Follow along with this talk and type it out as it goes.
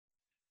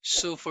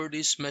So for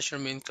this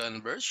measurement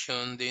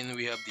conversion, then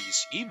we have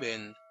this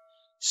given.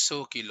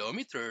 So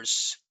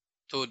kilometers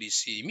to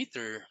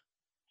decimeter.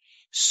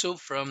 So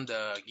from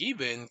the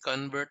given,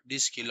 convert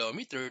this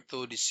kilometer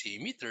to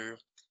decimeter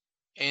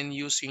and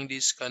using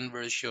this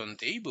conversion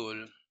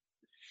table.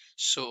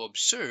 So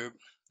observe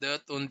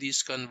that on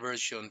this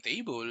conversion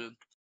table,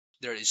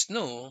 there is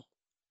no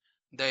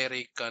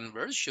direct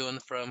conversion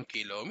from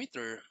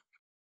kilometer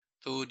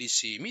to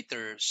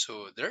decimeter.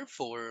 So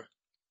therefore,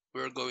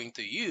 we're going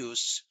to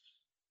use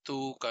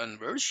two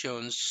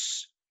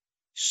conversions.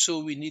 So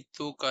we need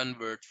to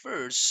convert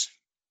first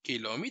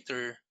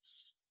kilometer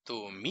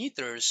to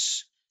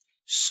meters.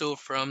 So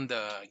from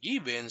the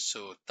given,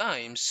 so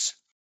times,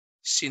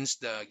 since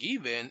the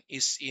given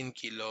is in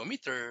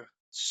kilometer,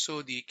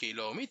 so the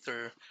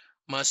kilometer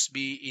must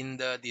be in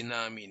the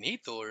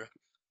denominator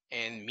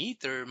and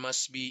meter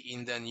must be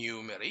in the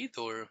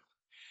numerator.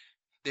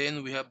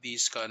 Then we have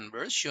this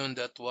conversion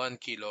that 1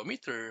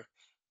 kilometer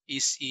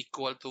is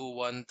equal to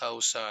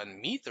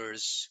 1,000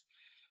 meters.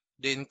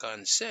 Then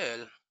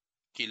cancel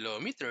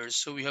kilometers.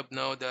 So we have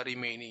now the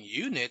remaining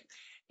unit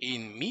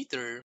in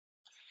meter.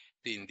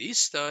 Then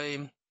this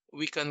time,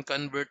 we can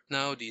convert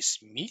now this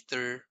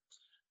meter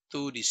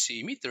to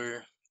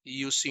decimeter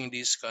using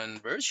this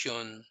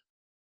conversion.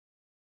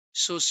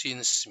 So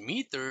since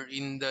meter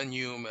in the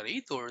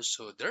numerator,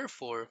 so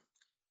therefore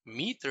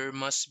meter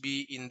must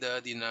be in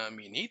the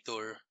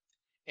denominator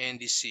and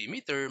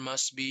decimeter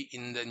must be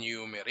in the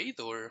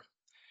numerator.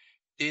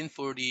 Then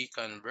for the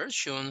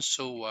conversion,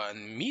 so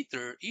 1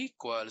 meter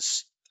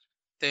equals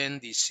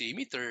 10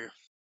 decimeter.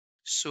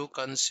 So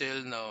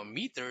cancel now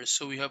meter.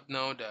 So we have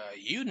now the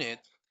unit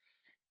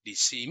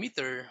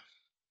decimeter.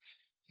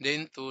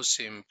 Then to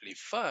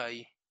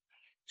simplify,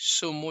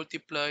 so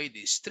multiply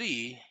this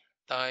 3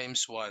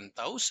 times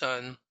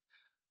 1,000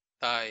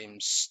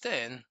 times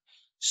 10.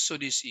 So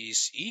this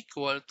is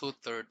equal to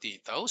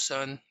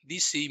 30,000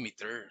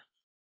 decimeter.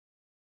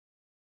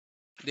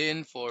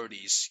 Then for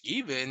this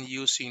given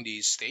using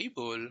this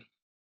table,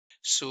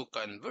 so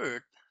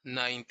convert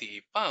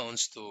 90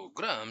 pounds to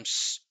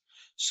grams.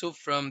 So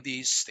from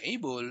this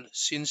table,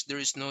 since there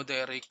is no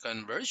direct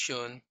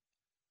conversion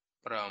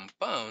from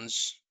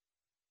pounds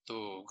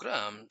to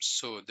grams,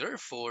 so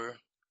therefore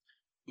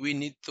we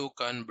need to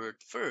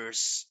convert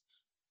first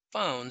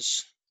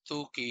pounds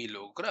to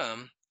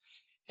kilogram.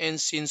 And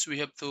since we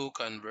have two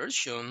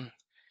conversion,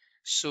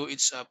 so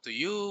it's up to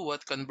you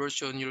what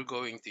conversion you're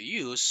going to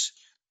use.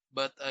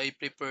 But I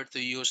prefer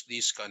to use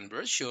this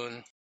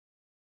conversion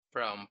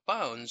from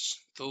pounds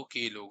to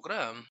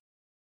kilogram.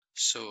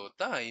 So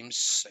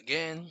times,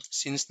 again,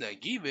 since the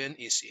given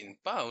is in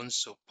pounds,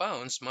 so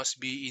pounds must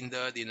be in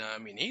the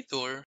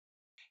denominator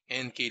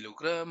and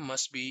kilogram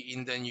must be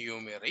in the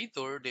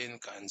numerator, then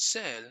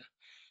cancel.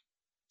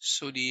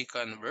 So the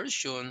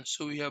conversion,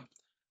 so we have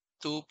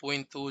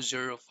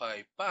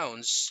 2.205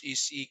 pounds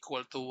is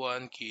equal to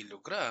 1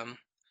 kilogram.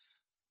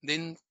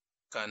 Then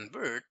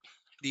convert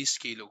this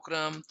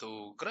kilogram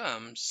to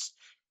grams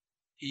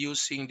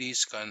using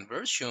this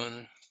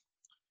conversion.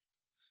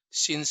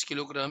 Since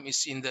kilogram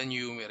is in the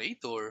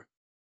numerator,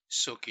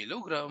 so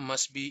kilogram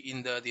must be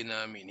in the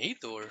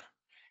denominator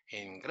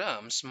and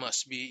grams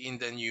must be in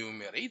the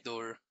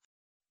numerator.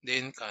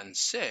 Then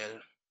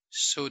cancel.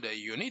 So the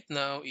unit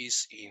now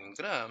is in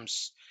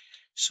grams.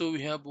 So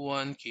we have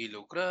 1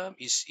 kilogram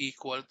is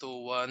equal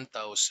to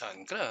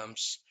 1,000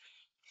 grams.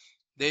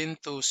 Then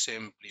to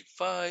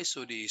simplify,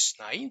 so this is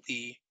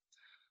 90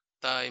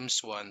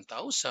 times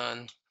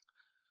 1,000.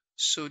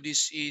 So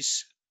this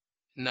is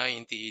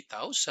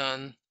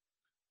 90,000.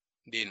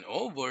 Then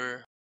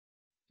over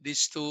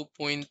this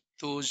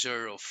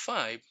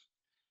 2.205.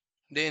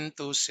 Then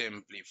to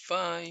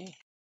simplify,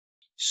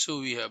 so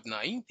we have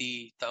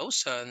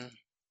 90,000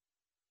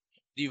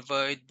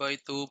 divided by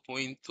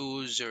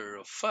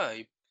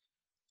 2.205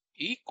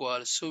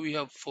 equals, so we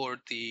have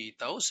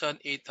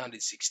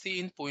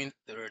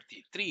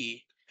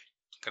 40,816.33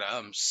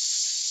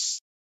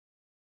 grams.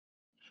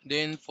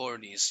 Then for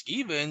this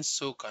given,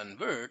 so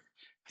convert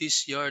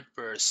this yard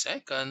per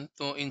second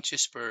to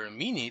inches per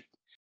minute.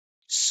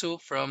 So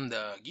from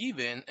the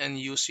given and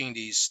using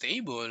this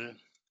table,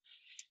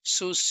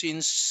 so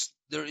since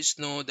there is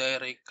no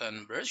direct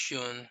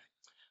conversion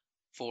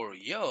for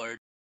yard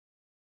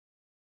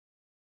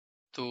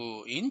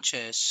to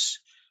inches,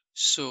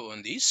 so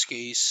in this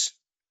case,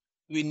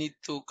 we need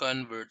to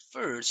convert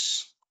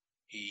first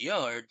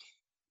yard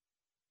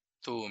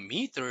to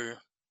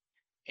meter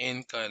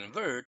and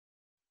convert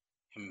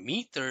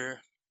meter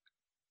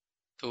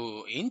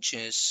to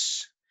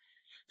inches.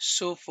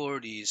 So for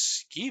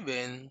this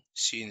given,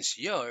 since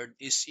yard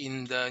is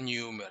in the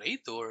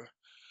numerator,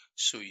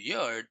 so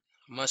yard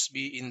must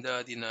be in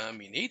the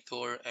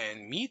denominator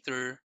and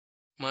meter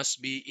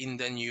must be in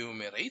the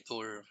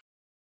numerator.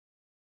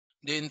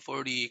 Then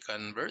for the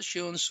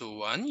conversion, so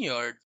 1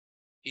 yard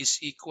is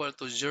equal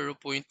to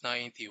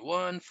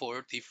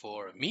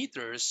 0.9144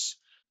 meters.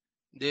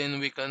 Then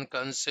we can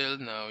cancel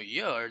now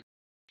yard.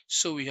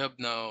 So we have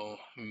now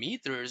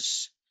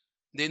meters.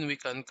 Then we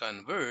can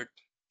convert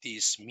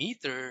this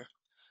meter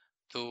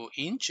to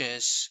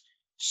inches.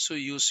 So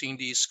using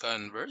this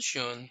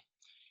conversion,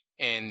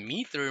 and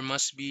meter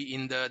must be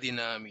in the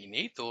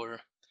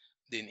denominator,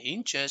 then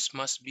inches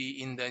must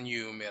be in the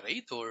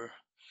numerator.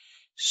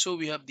 So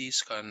we have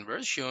this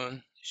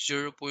conversion,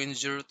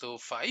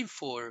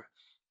 0.0254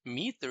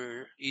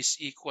 meter is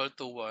equal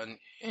to 1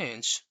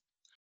 inch.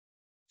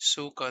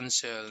 So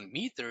cancel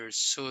meters.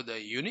 So the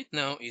unit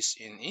now is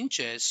in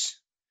inches.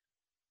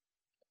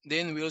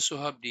 Then we also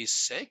have this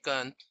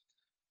second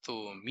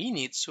to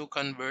minute. So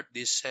convert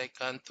this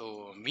second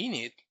to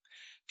minute.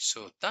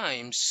 So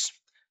times,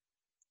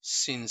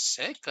 since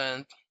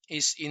second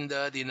is in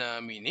the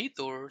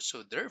denominator,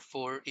 so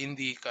therefore in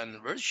the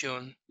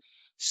conversion,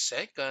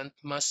 second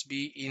must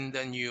be in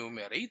the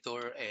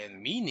numerator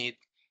and minute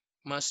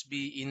must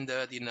be in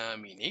the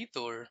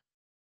denominator.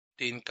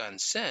 Then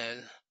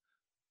cancel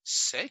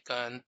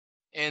second,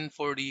 and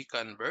for the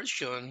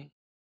conversion,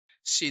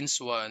 since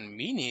 1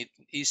 minute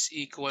is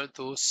equal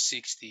to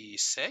 60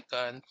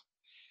 seconds,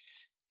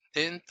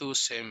 then to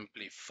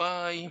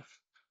simplify,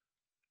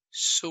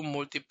 so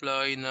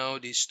multiply now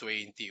this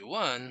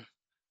 21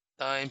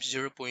 times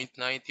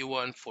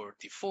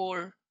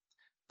 0.9144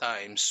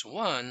 times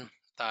 1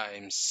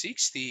 times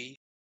 60.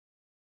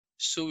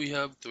 So we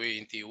have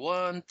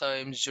 21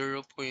 times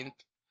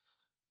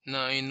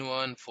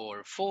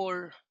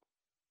 0.9144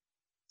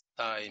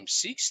 times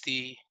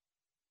 60.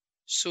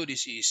 So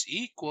this is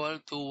equal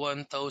to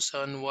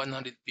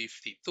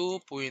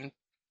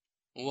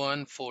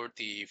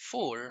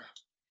 1152.144.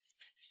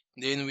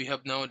 Then we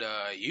have now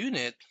the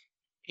unit,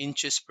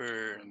 inches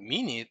per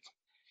minute.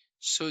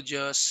 So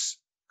just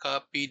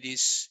copy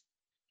this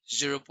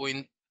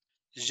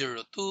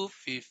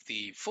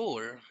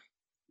 0.0254.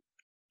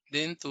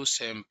 Then to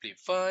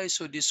simplify,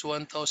 so this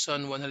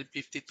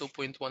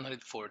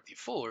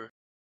 1152.144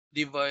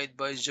 divide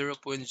by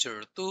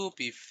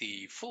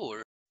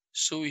 0.0254.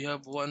 So we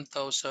have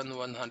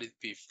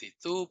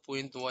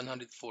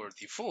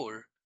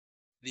 1152.144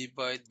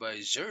 divide by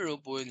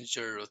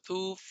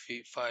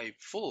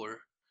 0.0254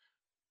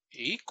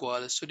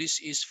 equals, so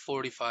this is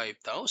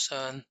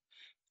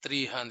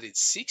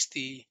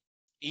 45,360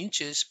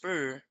 inches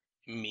per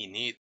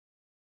minute.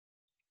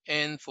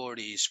 And for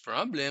this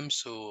problem,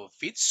 so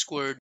feet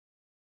squared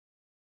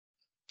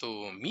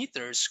to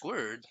meter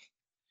squared.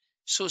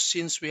 So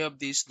since we have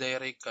this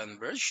direct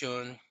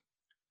conversion,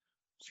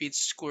 feet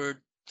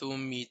squared to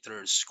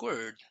meter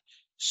squared,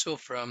 so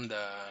from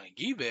the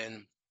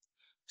given,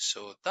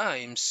 so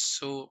times,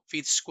 so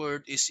feet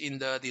squared is in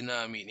the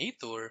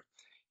denominator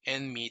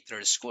and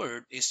meter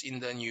squared is in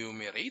the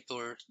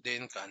numerator,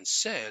 then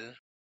cancel.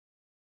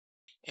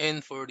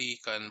 And for the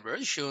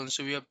conversion,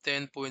 so we have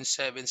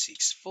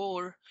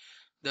 10.764,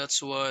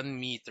 that's 1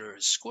 meter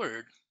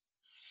squared.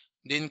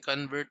 Then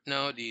convert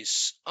now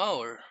this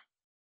hour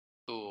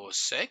to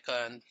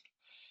second.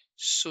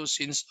 So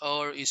since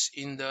hour is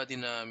in the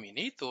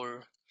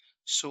denominator,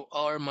 so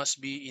hour must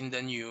be in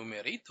the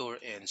numerator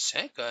and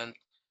second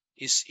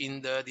is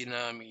in the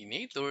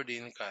denominator,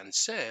 then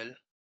cancel.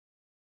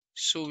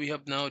 So we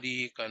have now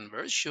the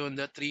conversion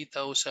that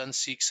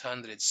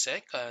 3,600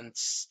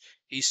 seconds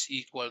is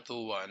equal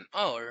to 1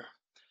 hour.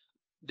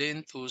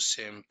 Then to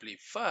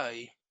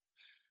simplify,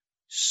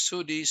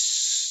 so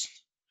this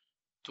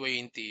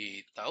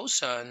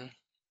 20,000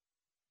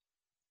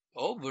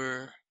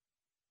 over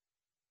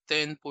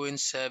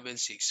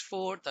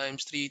 10.764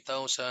 times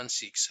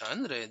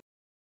 3,600.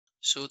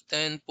 So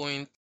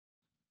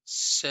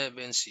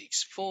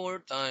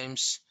 10.764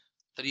 times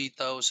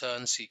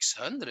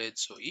 3,600,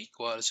 so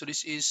equal. So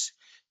this is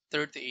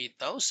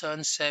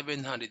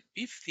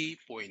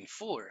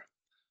 38,750.4.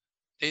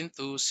 Then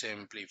to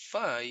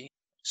simplify,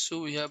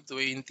 so we have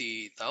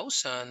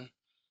 20,000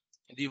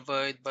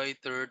 divided by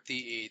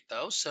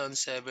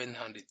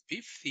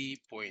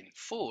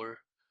 38,750.4.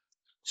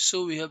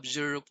 So we have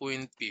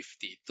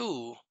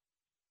 0.52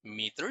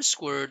 meter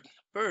squared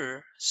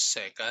per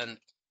second.